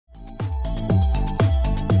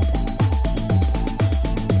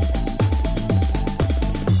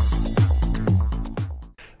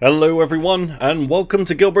Hello everyone, and welcome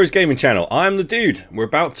to GilBroz Gaming Channel. I'm the dude. We're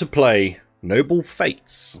about to play Noble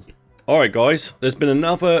Fates. Alright guys, there's been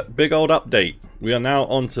another big old update. We are now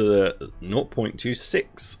on to the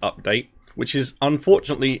 0.26 update, which is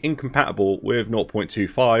unfortunately incompatible with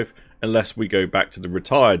 0.25 unless we go back to the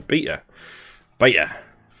retired beta.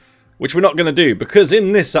 Which we're not going to do, because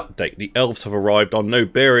in this update the elves have arrived on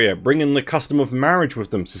Noberia, bringing the custom of marriage with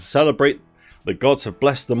them to celebrate the gods have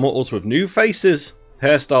blessed the mortals with new faces,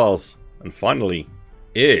 hairstyles, and finally,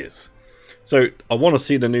 ears. So I want to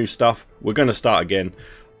see the new stuff. We're going to start again.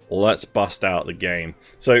 Let's bust out the game.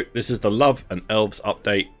 So this is the Love and Elves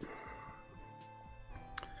update.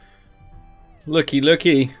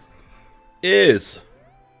 Looky, ears.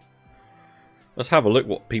 Let's have a look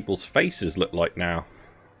what people's faces look like now.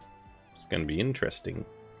 It's going to be interesting.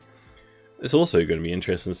 It's also going to be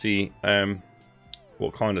interesting to see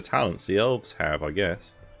what kind of talents the elves have, I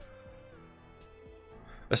guess.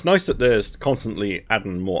 It's nice that there's constantly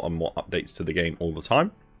adding more and more updates to the game all the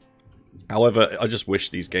time. However, I just wish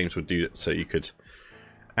these games would do it so you could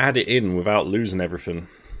add it in without losing everything.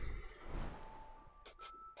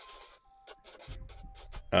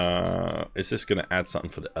 Is this going to add something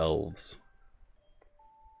for the elves?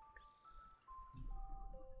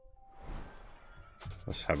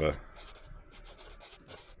 Let's have a...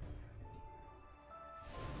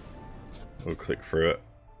 We'll click through it.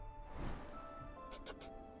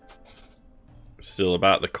 Still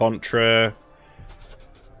about the Contra.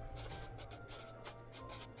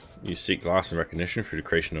 You seek lasting recognition through the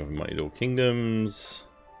creation of mighty little kingdoms.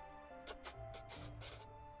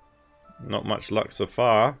 Not much luck so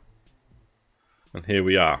far. And here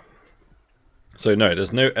we are. So no,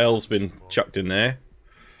 there's no elves been chucked in there.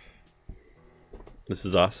 This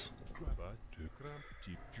is us.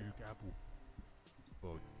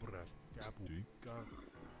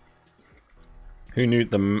 Who knew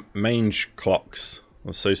the mange clocks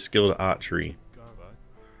were so skilled at archery?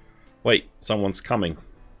 Wait, someone's coming.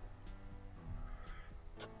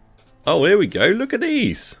 Oh, here we go. Look at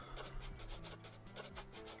these.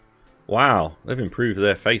 Wow, they've improved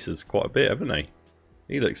their faces quite a bit, haven't they?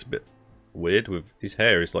 He looks a bit weird with his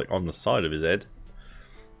hair is like on the side of his head.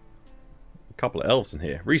 A couple of elves in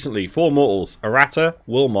here. Recently, 4 mortals, Arata,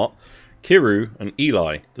 Wilmot, Kiru, and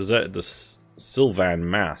Eli, deserted the Sylvan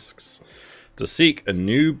masks to seek a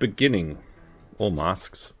new beginning, or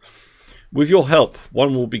masks. With your help,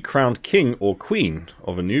 one will be crowned king or queen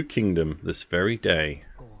of a new kingdom this very day.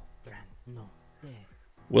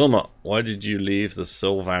 Wilmot, why did you leave the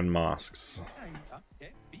Sylvan masks?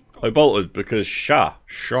 I bolted because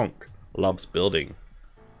Shonk loves building.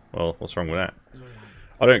 Well, what's wrong with that?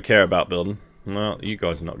 I don't care about building. Well, you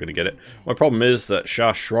guys are not going to get it. My problem is that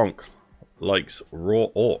Shonk likes raw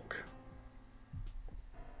orc.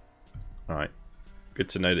 Alright. Good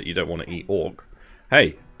to know that you don't want to eat orc.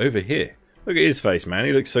 Hey, over here. Look at his face, man.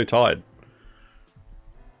 He looks so tired.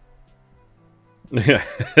 Yeah,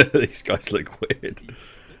 these guys look weird.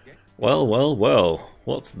 Well.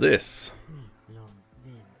 What's this?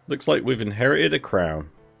 Looks like we've inherited a crown.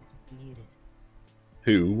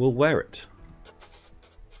 Who will wear it?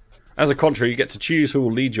 As a contra, you get to choose who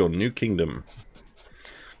will lead your new kingdom.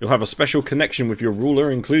 You'll have a special connection with your ruler,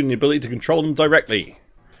 including the ability to control them directly.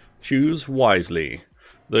 Choose wisely.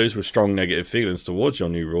 Those with strong negative feelings towards your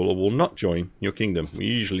new ruler will not join your kingdom. We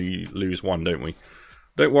usually lose one, don't we?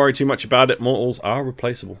 Don't worry too much about it. Mortals are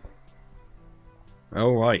replaceable.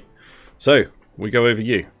 Alright. So, we go over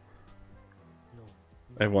you.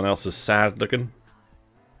 Everyone else is sad looking.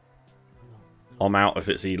 I'm out if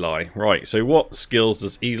it's Eli. Right, so what skills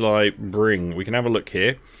does Eli bring? We can have a look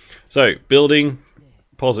here. So, building,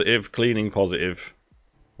 positive, cleaning, positive.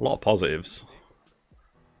 A lot of positives.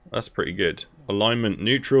 That's pretty good. Alignment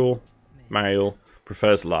neutral, male,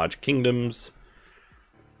 prefers large kingdoms.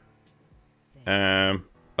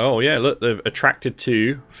 Oh yeah, look, they've attracted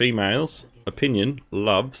to females. Opinion,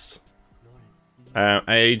 loves.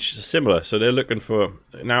 Age, similar, so they're looking for,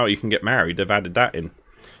 now you can get married, they've added that in.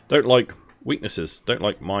 Don't like weaknesses, don't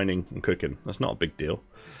like mining and cooking. That's not a big deal.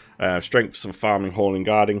 Strengths of farming, hauling,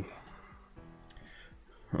 guarding.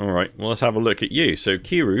 Alright, well let's have a look at you. So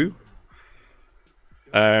Kiru.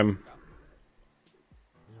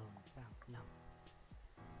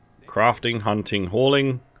 Crafting, hunting,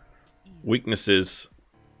 hauling. Weaknesses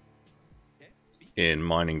in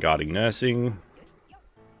mining, guarding, nursing.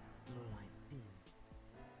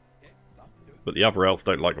 But the other elf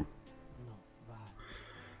don't like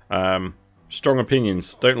them. Strong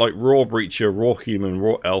opinions. Don't like raw breacher, raw human,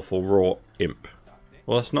 raw elf, or raw imp.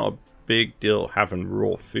 Well, that's not a big deal having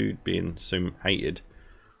raw food being so hated.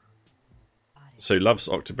 So loves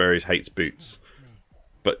octoberries, hates boots.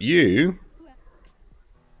 But you...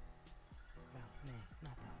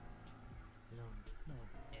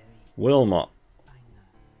 Wilmot.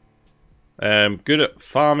 Good at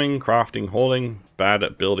farming, crafting, hauling. Bad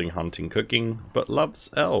at building, hunting, cooking. But loves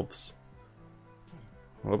elves.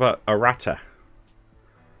 What about Arata?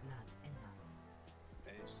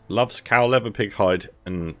 Loves cow leather, pig hide,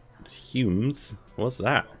 and Humes. What's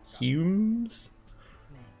that? Humes?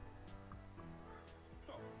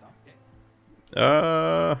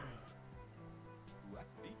 You're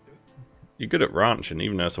good at ranching,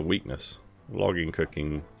 even though it's a weakness. Logging,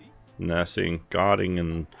 cooking, nursing, guarding,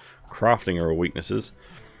 and crafting are all weaknesses.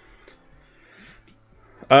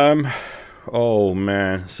 Oh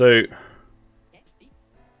man, so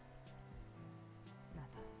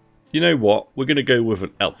you know what? We're gonna go with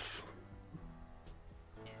an elf.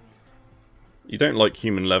 You don't like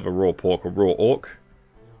human leather, raw pork, or raw orc.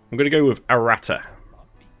 I'm gonna go with Arata.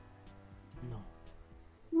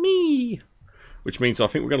 Me! Which means I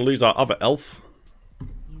think we're gonna lose our other elf.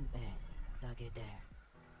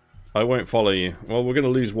 I won't follow you. Well, we're gonna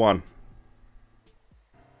lose one.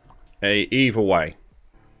 Either way.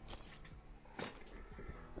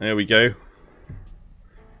 There we go.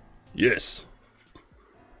 Yes.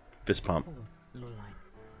 Fist pump.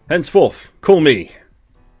 Henceforth, call me.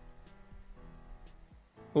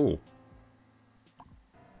 Oh.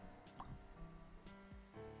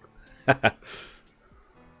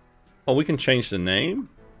 Oh, we can change the name?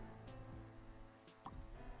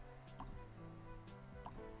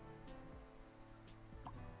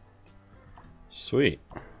 Sweet.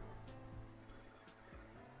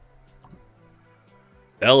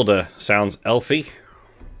 Elder sounds elfy.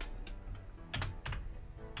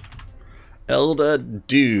 Elder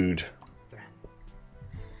Dude.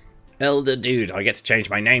 Elder Dude. I get to change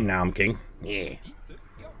my name now, I'm king. Yeah.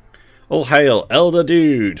 All hail, Elder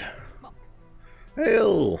Dude.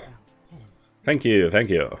 Hail. Thank you,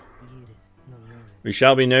 thank you. We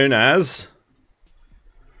shall be known as...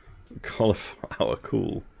 Cauliflower,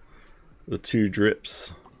 cool. The two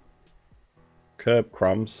drips. Curb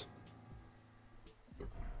crumbs.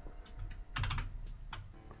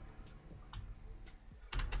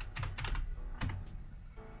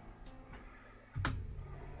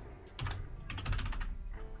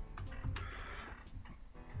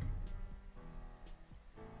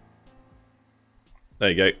 There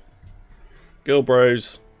you go.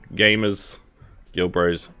 GilBroz, gamers,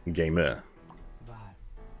 GilBroz, gamer.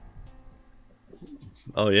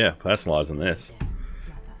 Oh yeah, personalising this.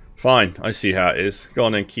 Fine, I see how it is. Go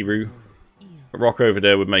on then, Kiru. A rock over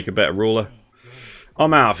there would make a better ruler.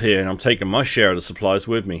 I'm out of here and I'm taking my share of the supplies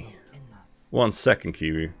with me. 1 second,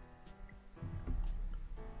 Kiru.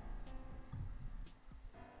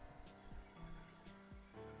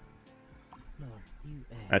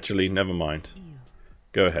 Actually, never mind.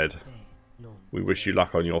 Go ahead. We wish you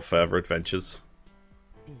luck on your further adventures.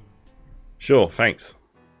 Sure, thanks.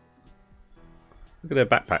 Look at their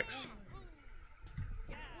backpacks.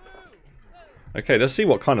 Okay, let's see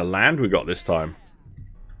what kind of land we got this time.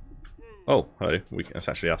 Oh, hello. That's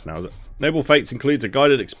actually us now, is it? Noble Fates includes a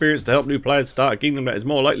guided experience to help new players start a kingdom that is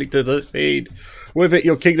more likely to succeed. With it,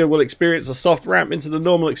 your kingdom will experience a soft ramp into the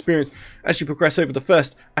normal experience as you progress over the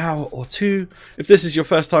first hour or two. If this is your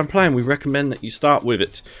first time playing, we recommend that you start with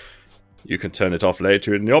it. You can turn it off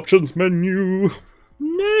later in the options menu.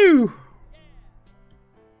 No!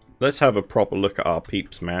 Let's have a proper look at our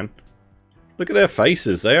peeps, man. Look at their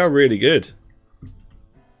faces. They are really good.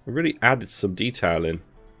 We really added some detail in.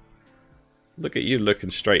 Look at you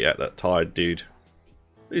looking straight at that tired dude.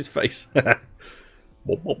 His face.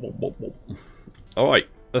 Alright,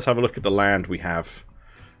 let's have a look at the land we have.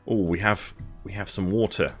 Oh, we have some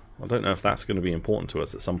water. I don't know if that's going to be important to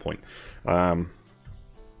us at some point. Do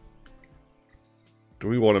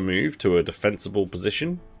we want to move to a defensible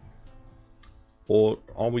position? Or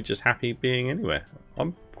are we just happy being anywhere?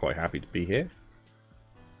 I'm quite happy to be here.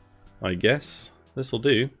 I guess this'll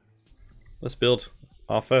do. Let's build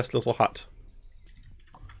our first little hut.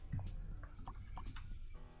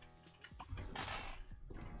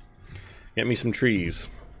 Get me some trees.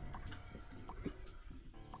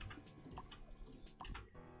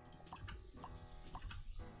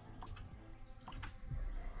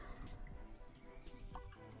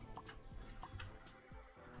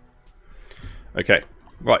 Okay,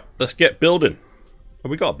 right, let's get building. Have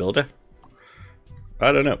we got a builder?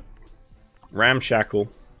 I don't know. Ramshackle.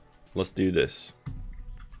 Let's do this.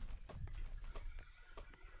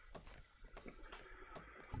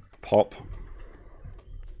 Pop.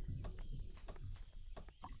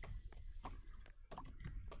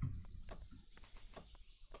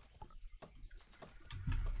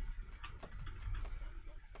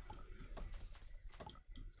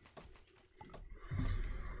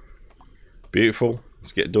 Beautiful.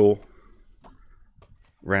 Let's get a door.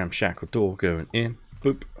 Ramshackle door going in.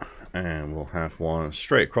 Boop. And we'll have one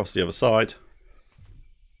straight across the other side.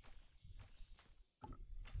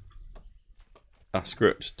 Ah, screw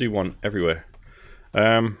it. Just do one everywhere.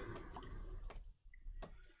 There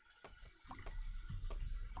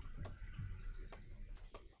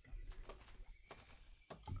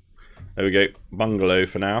we go. Bungalow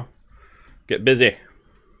for now. Get busy.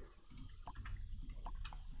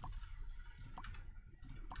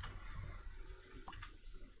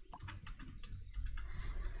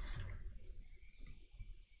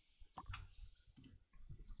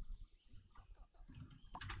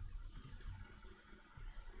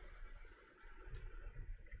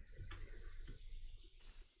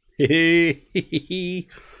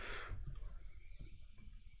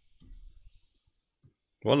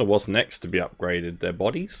 Wonder what's next to be upgraded. Their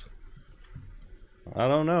bodies? I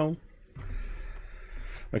don't know.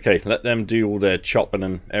 Okay, let them do all their chopping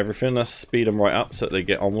and everything. Let's speed them right up so that they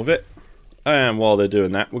get on with it. And while they're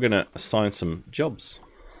doing that, we're going to assign some jobs.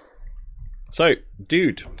 So,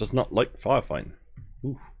 dude does not like firefighting.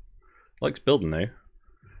 Ooh. Likes building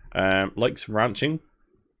though. Likes ranching.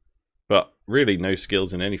 But really no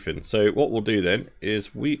skills in anything. So what we'll do then is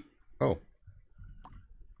oh.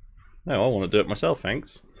 No, I want to do it myself,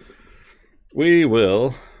 thanks. We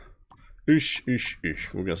will... Oosh, oosh,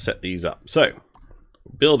 oosh. We're going to set these up. So,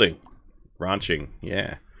 building. Ranching,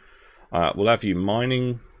 yeah. We'll have you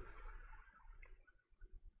mining.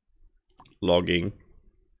 Logging.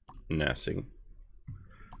 Nursing.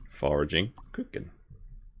 Foraging. Cooking.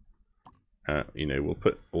 You know, we'll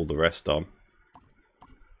put all the rest on.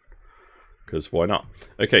 Because why not?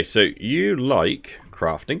 Okay, so you like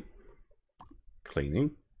crafting,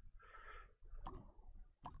 cleaning,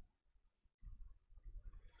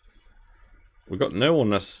 we've got no one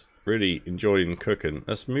that's really enjoying cooking.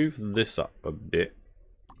 Let's move this up a bit.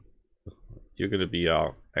 You're going to be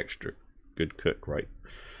our extra good cook, right?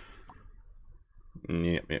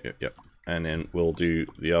 Yep. And then we'll do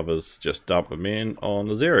the others, just dump them in on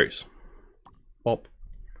the zeros. Pop.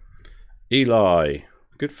 Eli.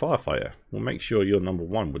 Good firefighter. We'll make sure you're number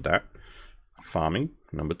 1 with that. Farming,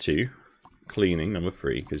 number 2. Cleaning, number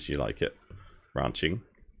 3, because you like it. Ranching.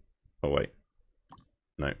 Oh, wait.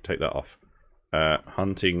 No, take that off.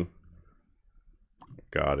 Hunting.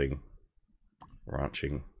 Guarding.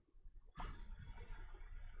 Ranching.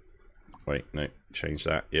 Wait, no. Change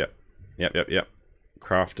that. Yep. Yep.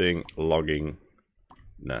 Crafting, logging,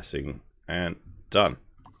 nursing, and done.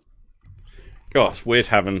 God, it's weird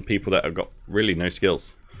having people that have got really no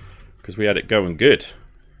skills. Because we had it going good.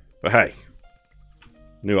 But hey.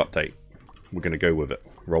 New update. We're going to go with it.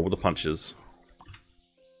 Roll with the punches.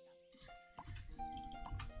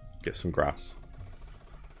 Get some grass.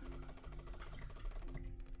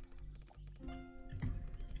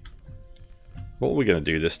 What are we going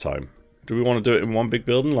to do this time? Do we want to do it in one big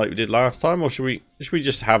building like we did last time? Or should we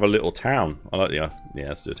just have a little town? I like the idea. Yeah,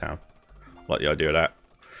 let's do a town. I like the idea of that.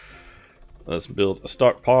 Let's build a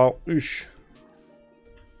stockpile. Oosh.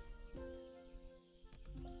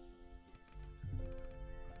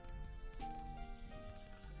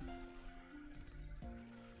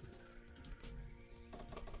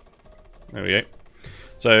 There we go.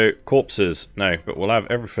 So, corpses. No, but we'll have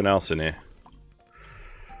everything else in here.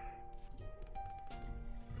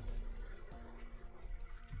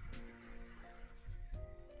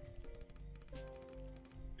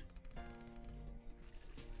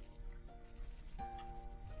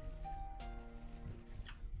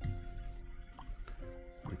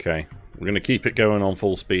 Okay, we're going to keep it going on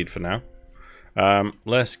full speed for now.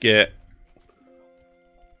 Let's get...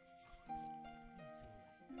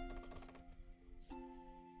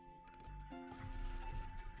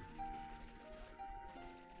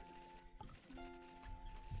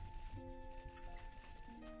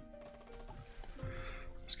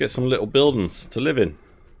 Let's get some little buildings to live in.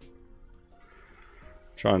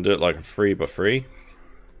 Try and do it like a 3x3.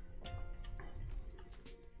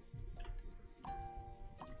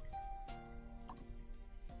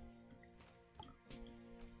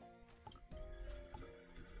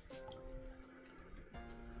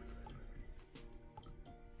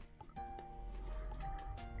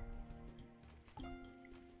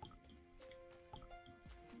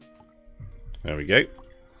 There we go.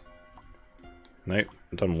 Nope,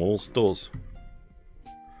 done walls, doors.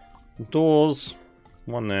 Doors.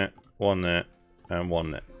 One there, and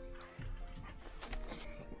one there.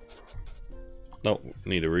 Oh,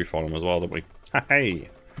 need a roof on them as well, don't we? Hey!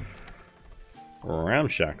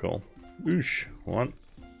 Ramshackle. Oosh. 1,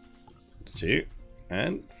 2,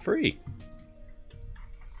 and 3.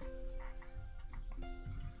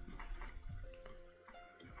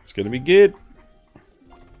 It's gonna be good.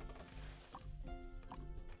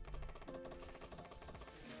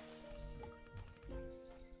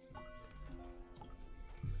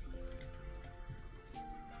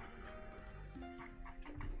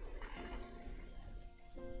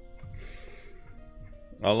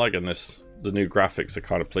 I'm liking this. The new graphics are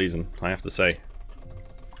kind of pleasing, I have to say.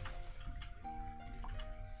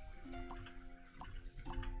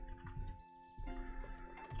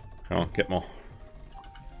 Come on, get more.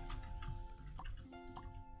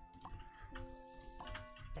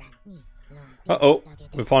 Uh-oh,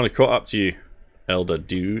 we finally caught up to you, elder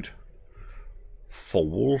dude.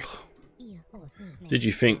 Fool. Did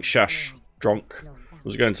you think Shash Drunk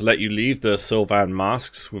was going to let you leave the Sylvan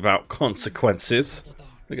masks without consequences?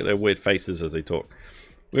 Look at their weird faces as they talk.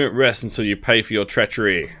 We won't rest until you pay for your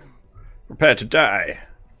treachery. Prepare to die.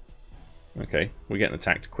 Okay, we're getting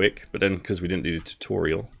attacked quick, but then because we didn't do the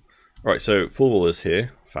tutorial. Right, so Fool is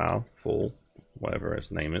here. Fool, whatever his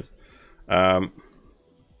name is.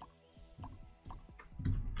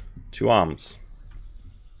 2 arms.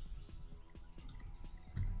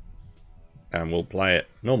 And we'll play it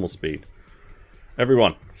normal speed.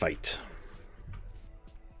 Everyone, fight.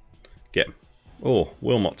 Get him. Oh,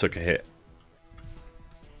 Wilmot took a hit.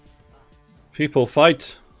 People,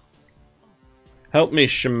 fight. Help me,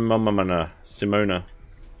 Simona.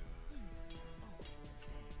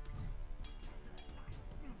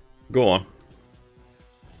 Go on.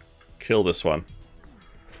 Kill this one.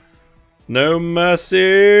 No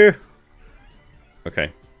mercy.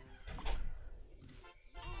 Okay.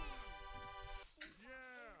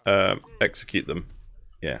 Execute them.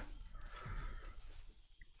 Yeah.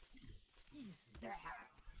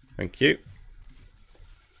 Thank you.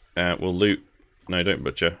 We'll loot. No, don't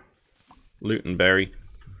butcher. Loot and bury.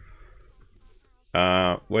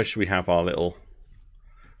 Where should we have our little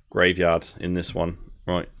graveyard in this one?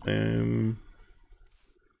 Right.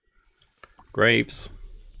 Graves.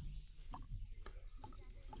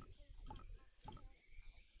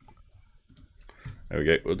 There we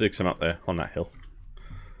go. We'll dig some up there on that hill.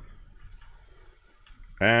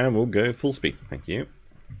 And we'll go full speed. Thank you.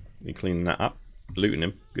 You cleaning that up. Looting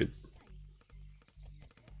him. Good.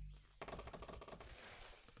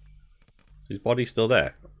 His body's still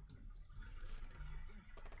there.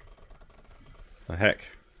 The heck?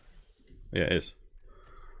 Yeah, it is.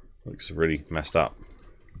 Looks really messed up.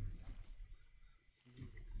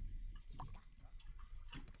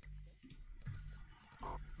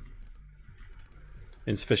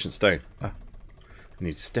 Insufficient stone. Ah, I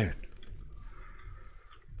need stone.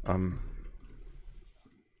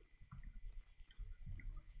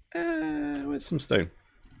 Where's some stone?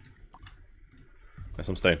 There's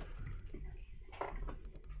some stone.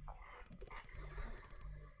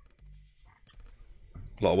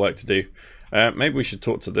 A lot of work to do. Maybe we should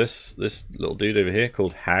talk to this little dude over here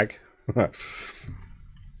called Hag.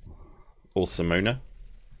 Or Simona.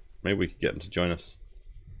 Maybe we could get him to join us.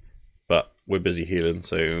 But we're busy healing,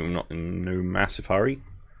 so I'm not in no massive hurry.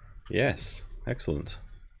 Yes, excellent.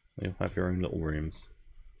 You'll have your own little rooms.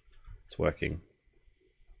 It's working.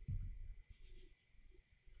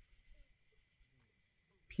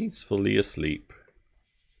 Peacefully asleep.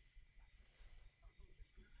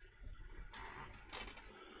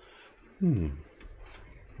 You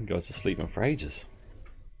guys are sleeping for ages.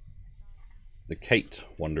 The Kate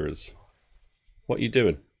Wanderers. What are you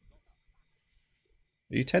doing?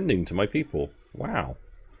 Are you tending to my people? Wow.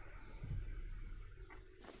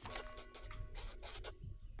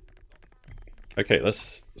 Okay,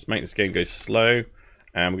 let's make this game go slow.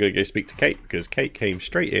 And we're going to go speak to Kate, because Kate came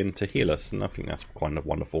straight in to heal us, and I think that's kind of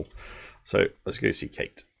wonderful. So, let's go see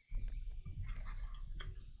Kate.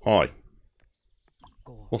 Hi.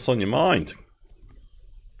 What's on your mind?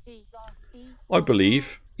 I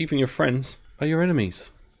believe even your friends are your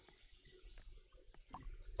enemies.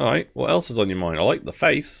 Alright, what else is on your mind? I like the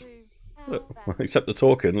face. Look, except the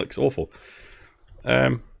talking looks awful. Yeah,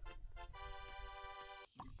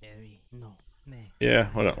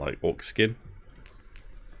 I don't like orc skin.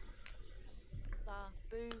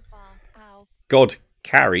 God,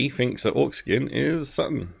 Carrie thinks that orc skin is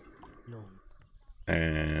something.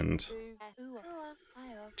 And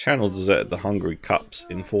Channel deserted the Hungry Cups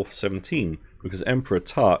in 417 because Emperor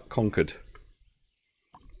Tart conquered.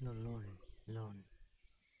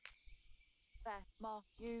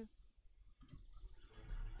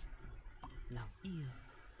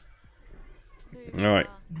 Alright,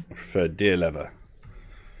 I prefer deer leather.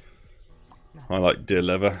 I like deer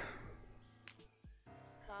leather.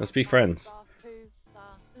 Let's be friends.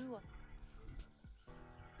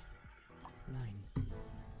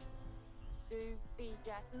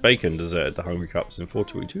 Bacon deserted the Hungry Cups in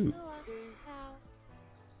 422.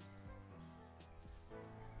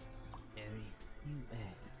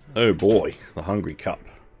 Oh boy, the Hungry Cup.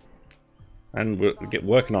 And we're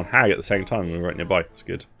working on Hag at the same time. We're right nearby. It's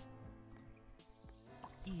good.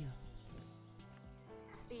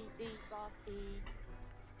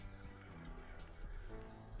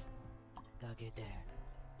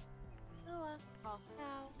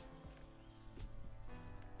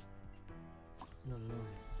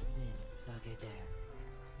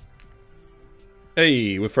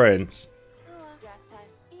 Hey, we're friends.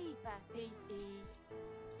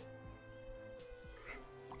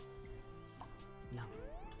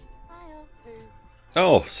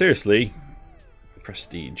 Oh, seriously?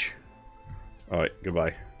 Prestige. Alright,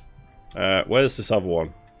 goodbye. Where's this other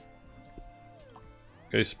one?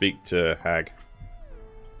 Go speak to Hag.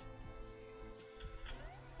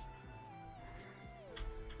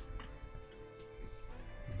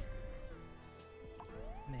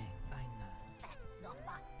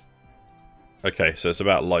 Okay, so it's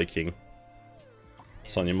about liking.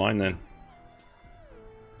 It's on your mind then.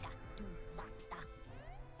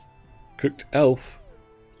 Cooked elf.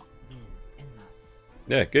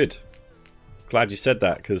 Yeah, good. Glad you said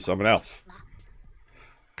that, because I'm an elf.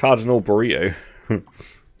 Cardinal burrito. I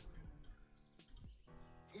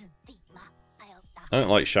don't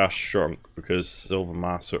like Shash Shrunk because Silver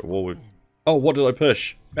Master at war with... Oh, what did I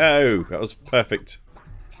push? Oh, that was perfect.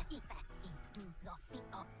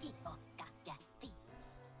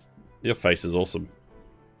 Your face is awesome.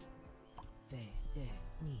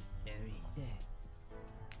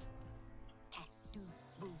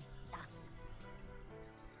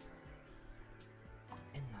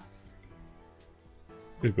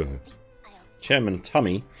 Chairman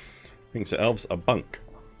Tummy thinks that elves are bunk.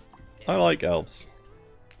 I like elves.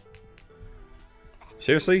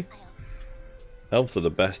 Seriously? Elves are the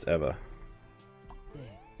best ever.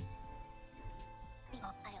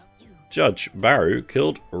 Judge Baru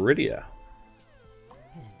killed Rydia.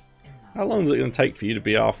 How long is it going to take for you to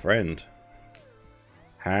be our friend?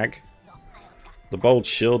 Hag. The bold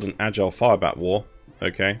shield and agile firebat war.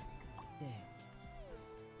 Okay.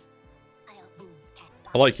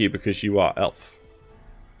 I like you because you are elf.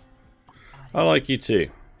 I like you too.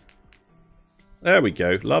 There we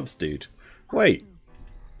go. Loves dude. Wait.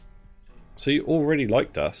 So you already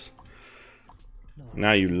liked us.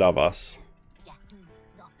 Now you love us.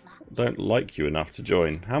 Don't like you enough to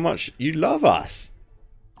join. How much you love us?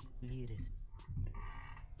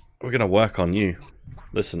 We're gonna work on you.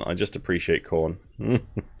 Listen, I just appreciate corn.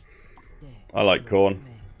 I like corn.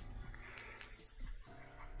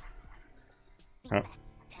 Oh.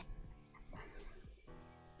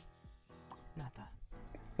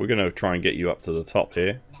 We're gonna try and get you up to the top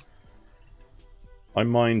here. I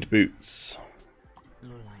mind boots.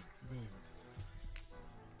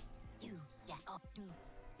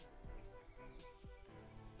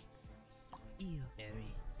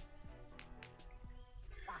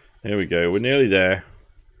 Here we go, we're nearly there.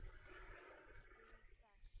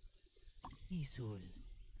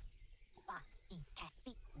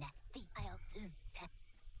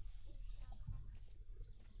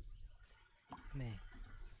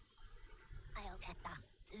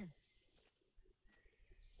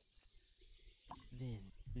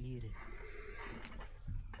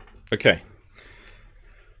 Okay.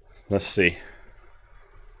 Let's see.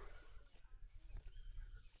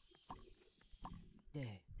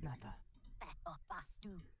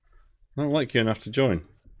 I don't like you enough to join.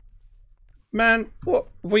 Man, what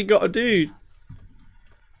have we got to do?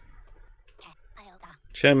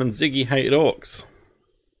 Chairman Ziggy hated orcs.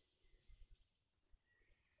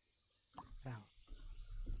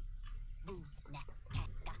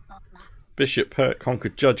 Bishop Pert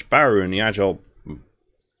conquered Judge Baru and the agile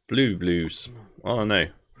blues. Oh no.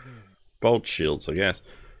 Bold shields, I guess.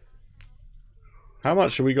 How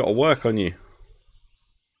much have we got to work on you?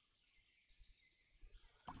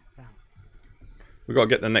 We got to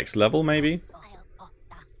get the next level, maybe?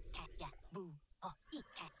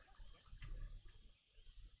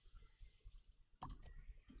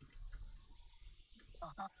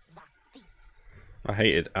 I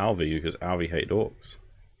hated Alvi because Alvi hated orcs.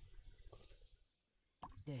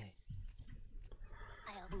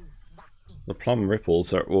 The plum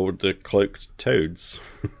ripples are all the cloaked toads.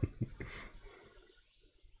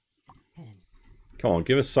 Come on,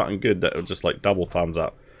 give us something good that will just like double thumbs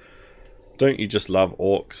up. Don't you just love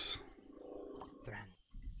orcs?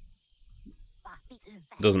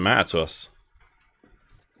 It doesn't matter to us.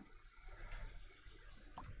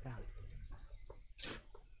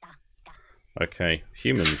 Okay,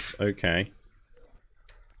 humans, okay.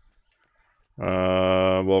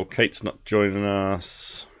 Well, Kate's not joining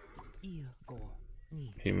us.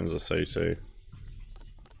 Humans are so-so.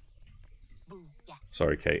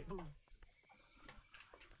 Sorry, Kate.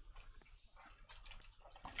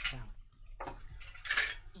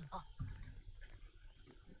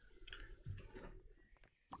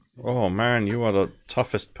 Oh man, you are the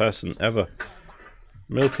toughest person ever.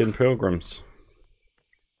 Milking pilgrims.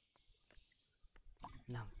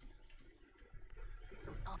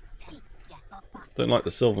 Don't like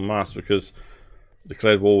the silver mask because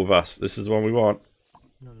declared war with us. This is the one we want.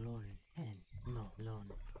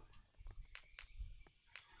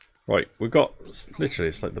 Right, we've got literally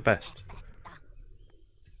it's like the best.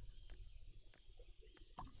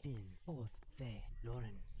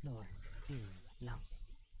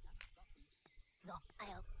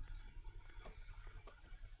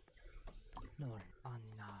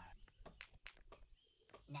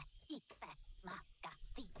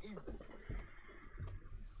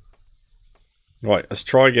 Right, let's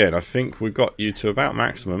try again. I think we've got you to about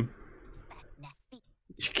maximum.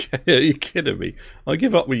 You're kidding me. I'll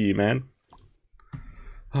give up with you, man.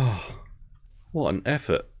 Oh, what an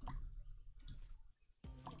effort.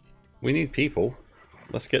 We need people.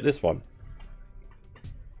 Let's get this one.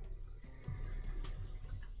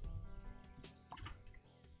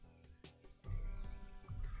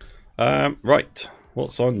 Right.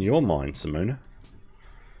 What's on your mind, Simona?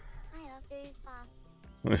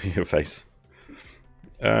 Your face.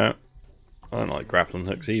 I don't like grappling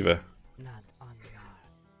hooks either.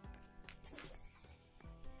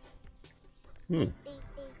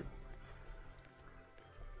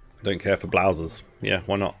 Don't care for blouses. Yeah,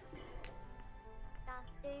 why not?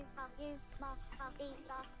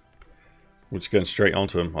 We're just going straight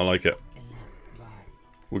onto him. I like it.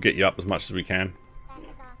 We'll get you up as much as we can.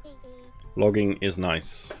 Logging is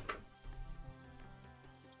nice.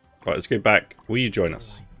 Right, let's go back. Will you join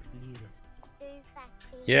us?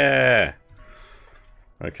 Yeah!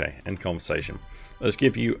 Okay, end conversation. Let's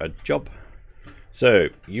give you a job. So,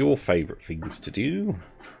 your favourite things to do.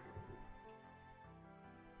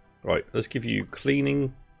 Right, let's give you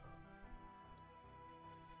cleaning,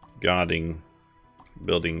 guarding,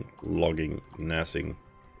 building, logging, nursing.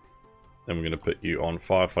 Then we're going to put you on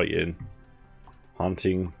firefighting,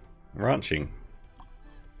 hunting, ranching.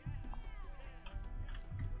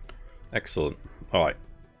 Excellent. Alright,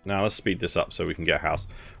 now let's speed this up so we can get a house.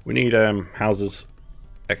 We need houses,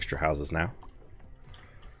 extra houses now.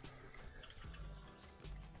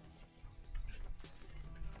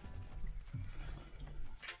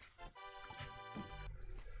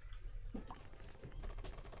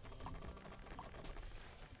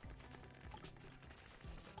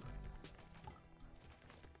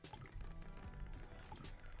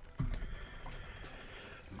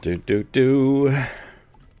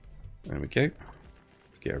 There we go.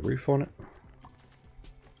 Get a roof on it.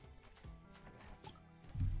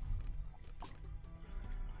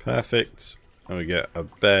 Perfect. And we get a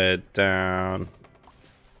bed down.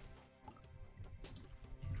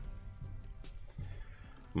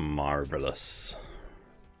 Marvelous.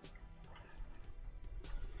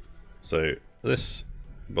 So this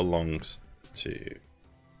belongs to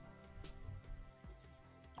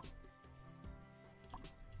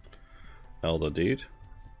Elder Dude.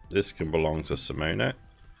 This can belong to Simona.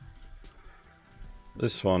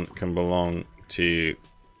 This one can belong to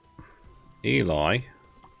Eli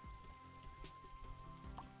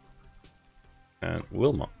and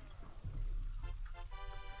Wilmot.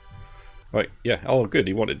 Right, yeah. Oh, good.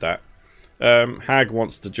 He wanted that. Hag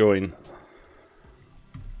wants to join.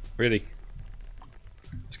 Really?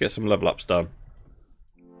 Let's get some level ups done.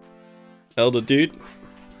 Elder Dude,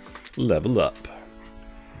 level up.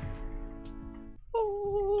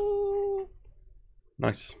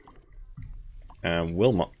 Nice. And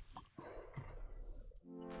Wilmot.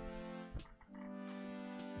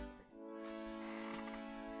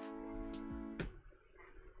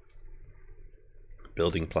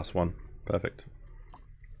 Building +1. Perfect.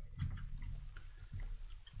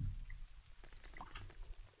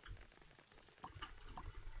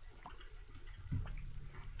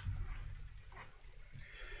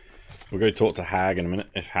 We'll go talk to Hag in a minute,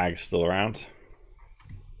 if Hag's still around.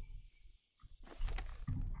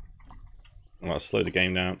 I'll slow the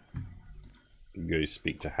game down. Go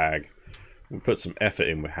speak to Hag. We'll put some effort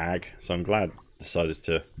in with Hag, so I'm glad they decided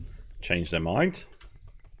to change their mind.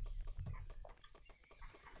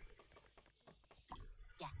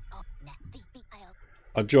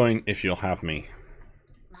 I'll join if you'll have me.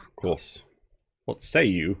 Of course. What say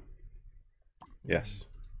you? Yes.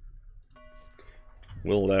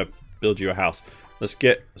 We'll build you a house. Let's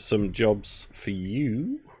get some jobs for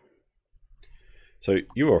you. So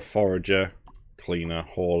you are a forager, cleaner,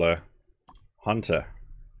 hauler, hunter,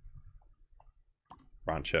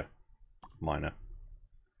 rancher, miner.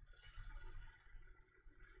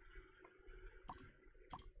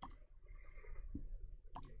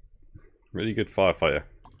 Really good firefighter.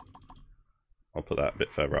 I'll put that a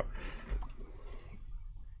bit further up.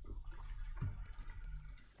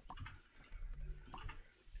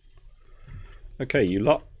 Okay, you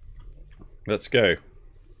lot. Let's go.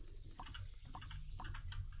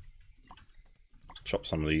 Chop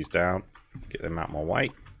some of these down. Get them out my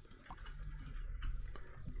way.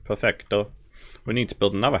 Perfecto. We need to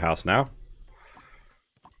build another house now.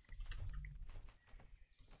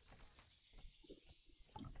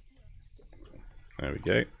 There we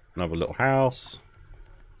go. Another little house.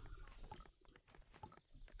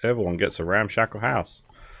 Everyone gets a ramshackle house.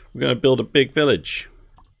 We're going to build a big village.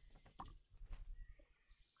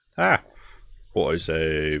 Ah!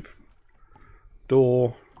 Autosave.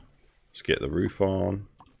 Door. Let's get the roof on.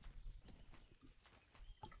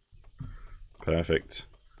 Perfect.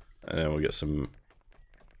 And then we'll get some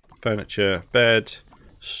furniture, bed,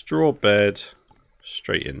 straw bed,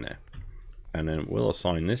 straight in there. And then we'll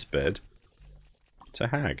assign this bed to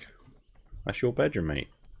Hag. That's your bedroom, mate.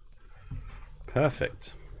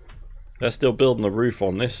 Perfect. They're still building the roof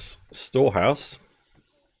on this storehouse.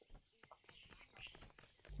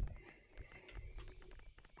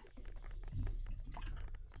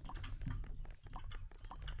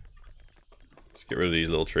 Let's get rid of these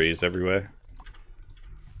little trees everywhere.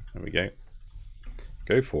 There we go.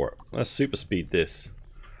 Go for it. Let's super speed this.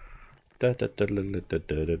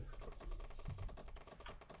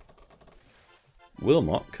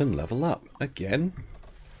 Wilmot can level up again.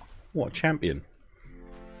 What a champion.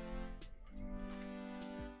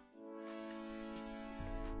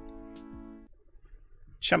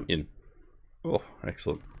 Champion. Oh,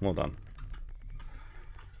 excellent. Well done.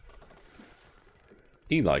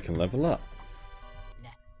 Eli can level up.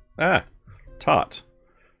 Ah, Tart.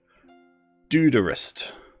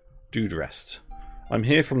 Duderist. I'm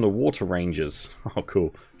here from the Water Rangers. Oh,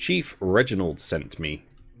 cool. Chief Reginald sent me.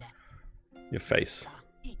 Your face.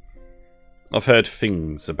 I've heard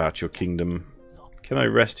things about your kingdom. Can I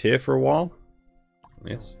rest here for a while?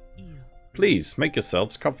 Yes. Please, make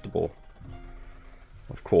yourselves comfortable.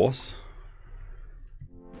 Of course.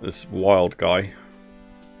 This wild guy.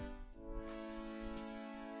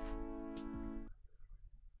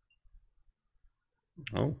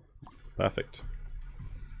 Oh, perfect.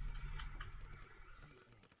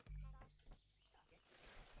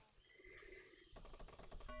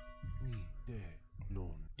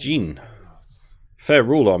 Jean. Fair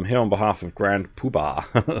ruler, I'm here on behalf of Grand Poobah,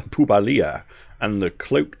 Poobalia, and the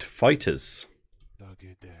Cloaked Fighters.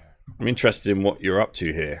 I'm interested in what you're up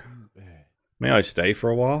to here. May I stay for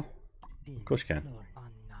a while? Of course you can.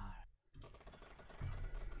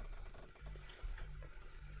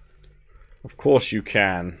 Of course you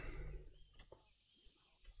can.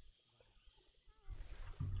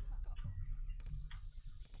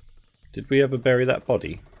 Did we ever bury that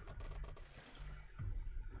body?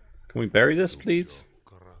 Can we bury this, please?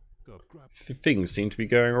 Things seem to be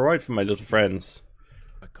going alright for my little friends.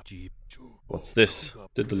 What's this?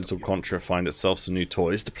 Did the little Contra find itself some new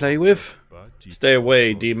toys to play with? Stay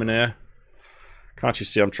away, Demonair. Can't you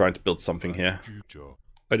see I'm trying to build something here?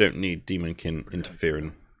 I don't need Demonkin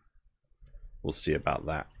interfering. We'll see about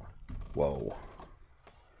that. Whoa.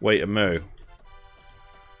 Wait a mo.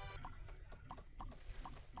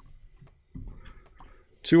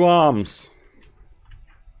 Two arms.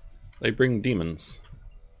 They bring demons.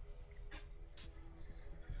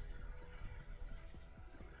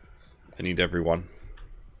 I need everyone.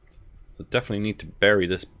 I definitely need to bury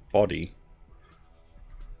this body.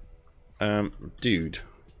 Dude,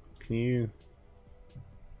 can you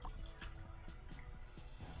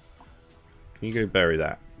go bury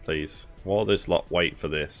that, please? While this lot wait for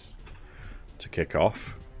this to kick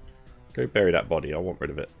off, go bury that body. I want rid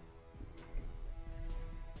of it.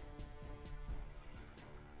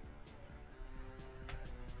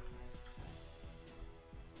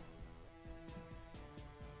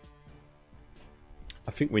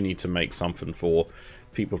 I think we need to make something for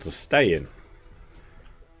people to stay in.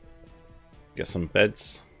 Get some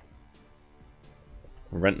beds.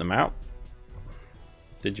 Rent them out.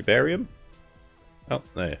 Did you bury them? Oh,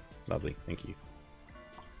 there. Lovely. Thank you.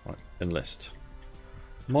 Right, enlist.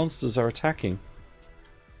 Monsters are attacking.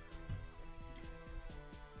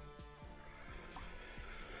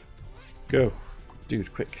 Go.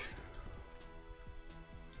 Dude, quick.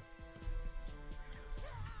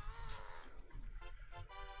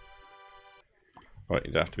 Right,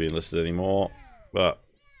 you don't have to be enlisted anymore, but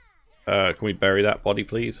Can we bury that body,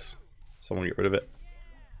 please? Someone get rid of it.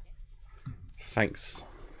 Thanks.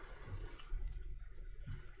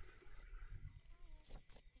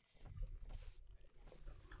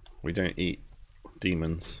 We don't eat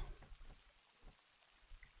demons.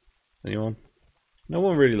 Anyone? No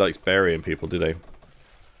one really likes burying people, do they?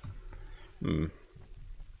 Hmm.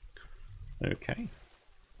 Okay.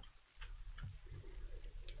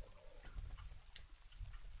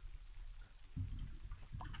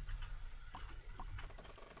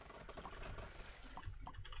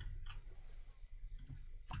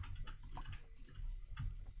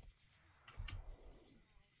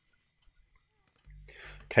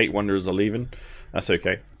 Kate Wanderers are leaving. That's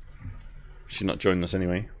okay. She's not joining us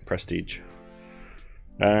anyway. Prestige.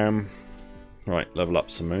 Right, level up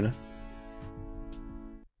Simona.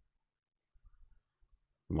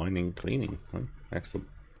 Mining, cleaning. Oh, excellent.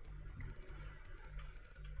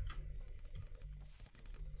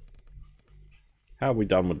 How are we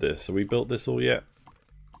done with this? Have we built this all yet?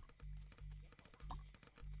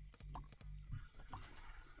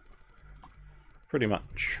 Pretty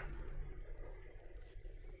much.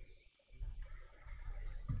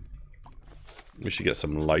 We should get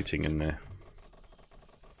some lighting in there.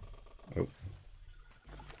 Oh.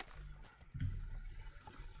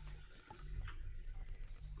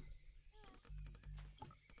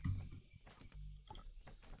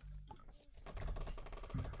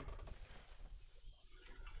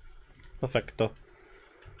 Perfecto.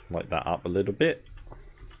 Light that up a little bit.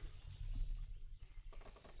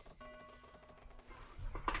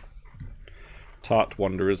 Tart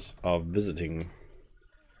Wanderers are visiting.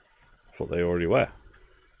 I thought they already were.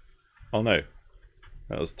 Oh no.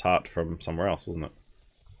 That was Tart from somewhere else, wasn't it?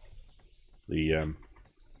 The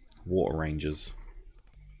Water Rangers.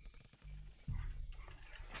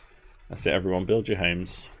 That's it, everyone. Build your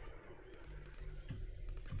homes.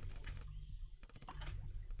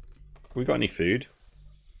 We got any food?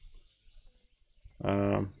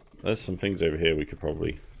 There's some things over here we could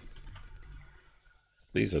probably...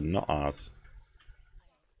 These are not ours.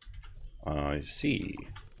 I see.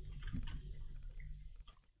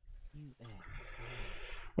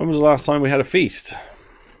 When was the last time we had a feast?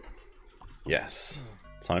 Yes.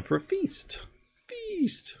 Time for a feast.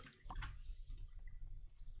 Feast!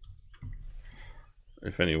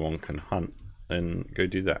 If anyone can hunt, then go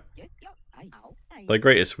do that. They're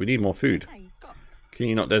greatest, we need more food. Can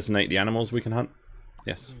you not designate the animals we can hunt?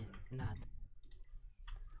 Yes.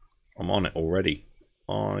 I'm on it already.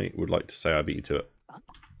 I would like to say I beat you to it.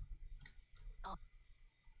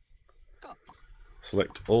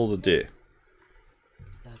 Select all the deer.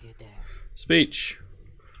 Speech.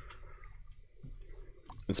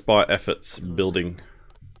 Inspire efforts building.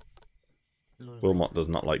 Wilmot does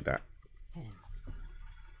not like that.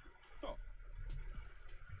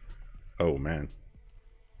 Oh man.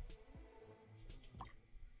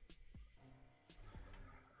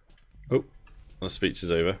 Oh, the speech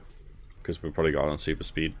is over because we probably got on super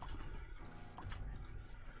speed.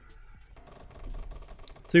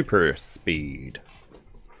 Super speed.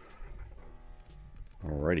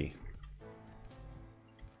 Alrighty.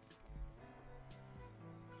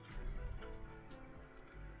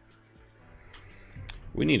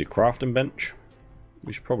 We need a crafting bench.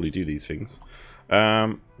 We should probably do these things.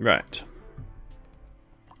 Right.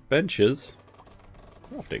 Benches.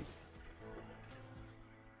 Crafting.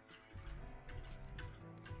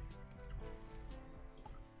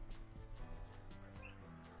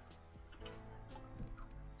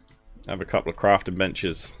 Have a couple of crafting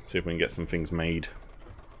benches. See if we can get some things made.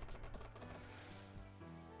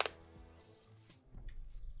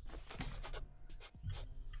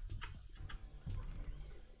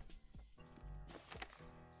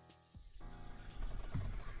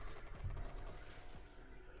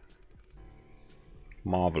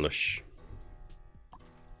 Marvelous.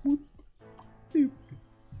 I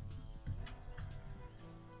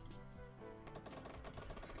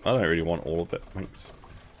don't really want all of it, thanks.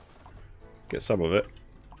 Get some of it.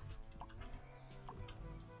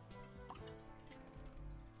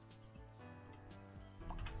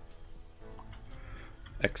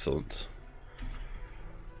 Excellent.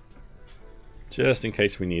 Just in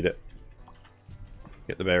case we need it.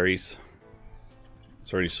 Get the berries.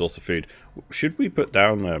 It's already source of food. Should we put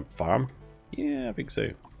down a farm? Yeah, I think so.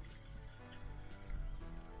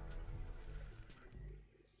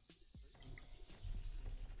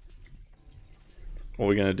 What are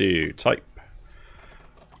we going to do? Type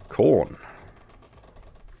corn.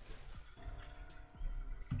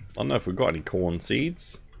 I don't know if we've got any corn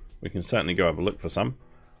seeds. We can certainly go have a look for some.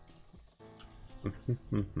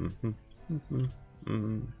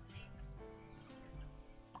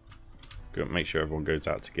 Got to make sure everyone goes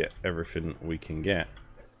out to get everything we can get.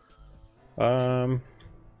 Corn.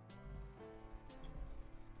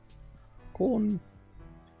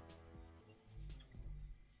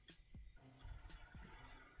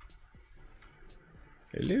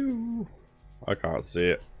 Hello. I can't see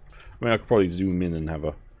it. I mean, I could probably zoom in and have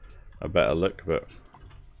a better look, but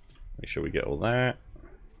make sure we get all that.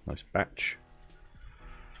 Nice batch.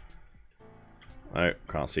 Oh,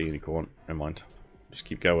 can't see any corn. Never mind. Just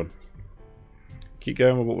keep going. Keep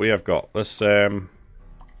going with what we have got. Let's add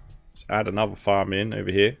another farm in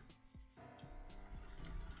over here.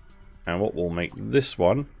 And what will make this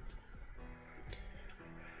one?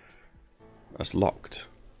 That's locked.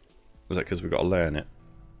 Is that because we've got to learn it?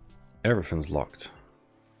 Everything's locked.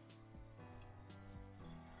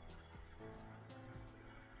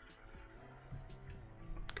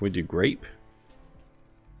 Can we do grape?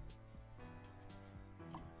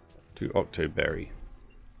 Do octoberry.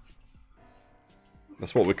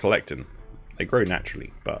 That's what we're collecting. They grow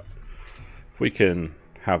naturally, but if we can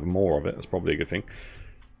have more of it, that's probably a good thing.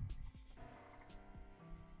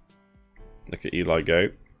 Look at Eli go.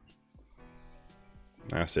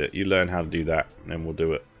 That's it. You learn how to do that, and then we'll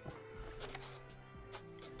do it.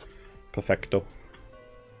 Perfecto.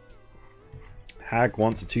 Hag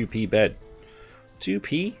wants a 2p bed.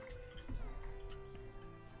 2p?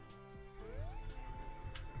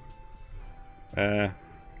 I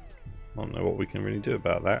don't know what we can really do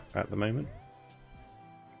about that at the moment.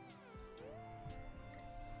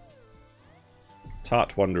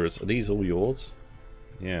 Tart Wanderers. Are these all yours?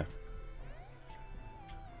 Yeah.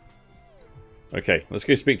 Okay, let's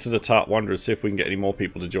go speak to the Tart Wanderers, see if we can get any more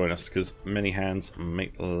people to join us, because many hands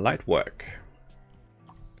make light work.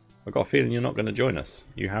 I've got a feeling you're not going to join us.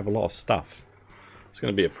 You have a lot of stuff. It's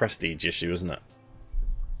going to be a prestige issue, isn't it?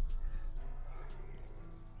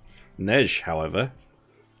 Nej, however,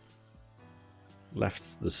 left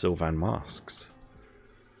the Sylvan masks.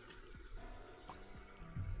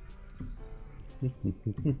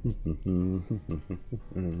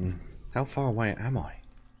 How far away am I?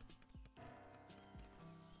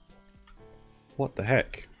 What the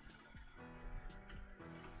heck?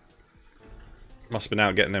 Must have been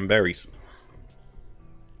out getting them berries.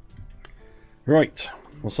 Right,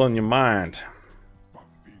 what's on your mind?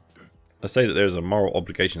 Let's say that there's a moral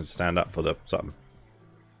obligation to stand up for the something.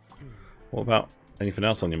 What about anything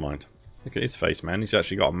else on your mind? Look at his face, man. He's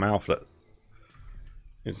actually got a mouth that...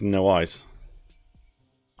 There's no eyes.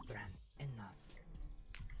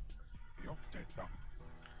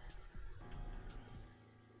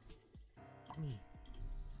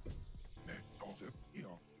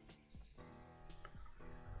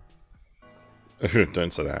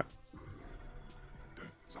 Don't say that.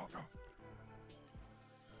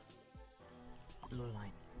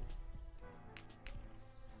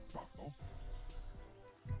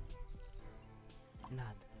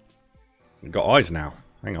 We've got eyes now.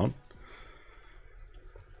 Hang on.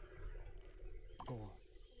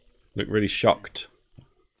 Look really shocked.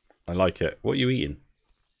 I like it. What are you eating?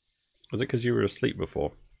 Was it because you were asleep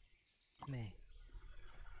before?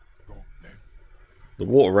 The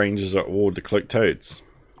water rangers are at war with the cloaked toads.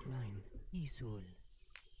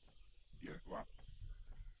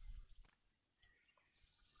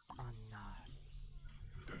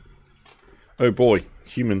 Oh boy,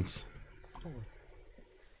 humans.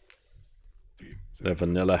 They're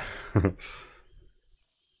vanilla. I'm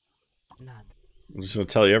just going to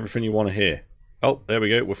tell you everything you want to hear. Oh, there we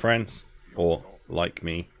go. We're friends. Or like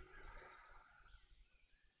me.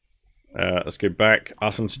 Let's go back.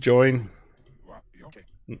 Ask them to join.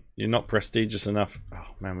 You're not prestigious enough.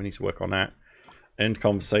 Oh man, we need to work on that. End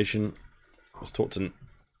conversation. Let's talk to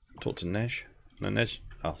Nej. No, Nej.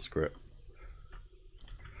 Oh, screw it.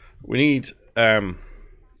 We need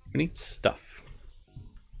stuff.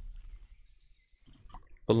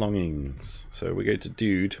 Belongings. So we go to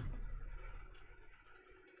dude.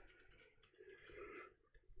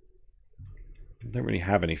 Don't really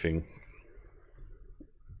have anything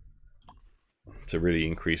to really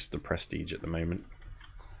increase the prestige at the moment.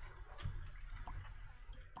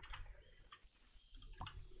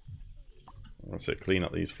 That's it, clean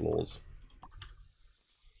up these floors.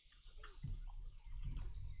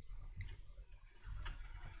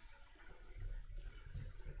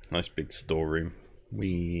 Nice big storeroom.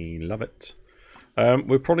 We love it.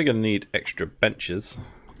 We're probably going to need extra benches.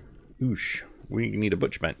 Oosh. We need a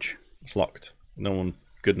butcher bench. It's locked. No one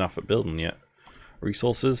good enough at building yet.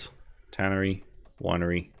 Resources. Tannery.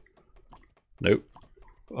 Winery. Nope.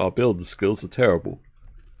 Our building skills are terrible.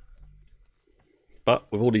 But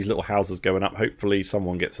with all these little houses going up, hopefully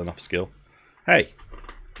someone gets enough skill. Hey!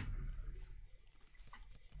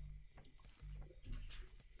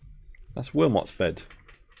 That's Wilmot's bed.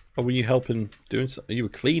 Oh, were you helping doing something? You were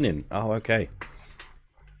cleaning. Oh, okay.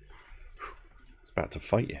 It's about to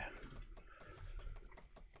fight you.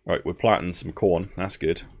 Right, we're planting some corn. That's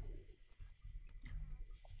good.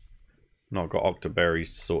 Not got octoberries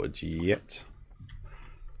sorted yet.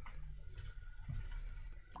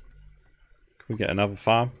 Can we get another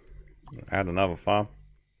farm? Add another farm.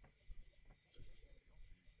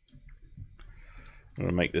 I'm going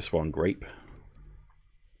to make this one grape.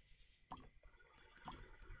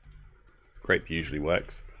 Grape usually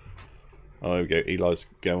works. Oh, there we go. Eli's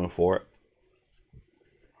going for it.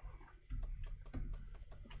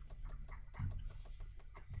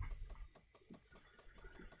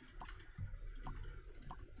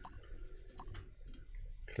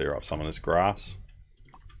 Clear up some of this grass.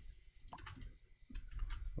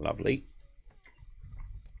 Lovely.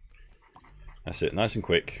 That's it. Nice and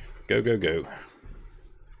quick. Go, go, go.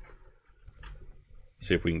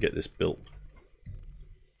 See if we can get this built.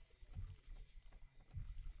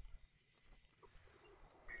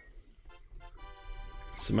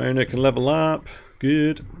 Simona can level up.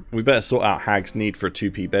 Good. We better sort out Hag's need for a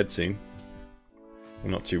 2p bed soon.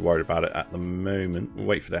 We're not too worried about it at the moment. We'll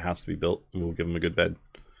wait for their house to be built and we'll give them a good bed.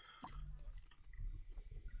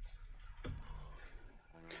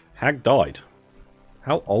 Hag died.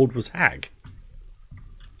 How old was Hag?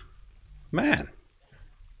 Man.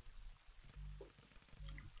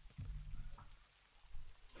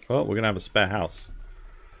 Well, we're going to have a spare house.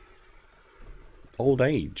 Old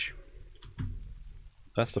age.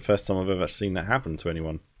 That's the first time I've ever seen that happen to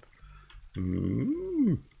anyone.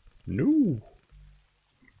 No.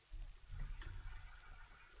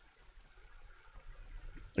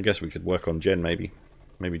 I guess we could work on Jen, maybe.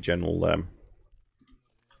 Maybe Jen will...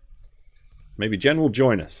 Maybe Jen will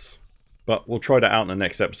join us. But we'll try that out in the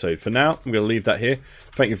next episode. For now, I'm going to leave that here.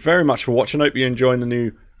 Thank you very much for watching. I hope you're enjoying the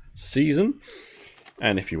new season.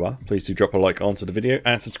 And if you are, please do drop a like onto the video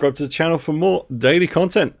and subscribe to the channel for more daily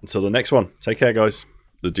content. Until the next one, take care, guys.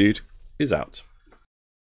 The dude is out.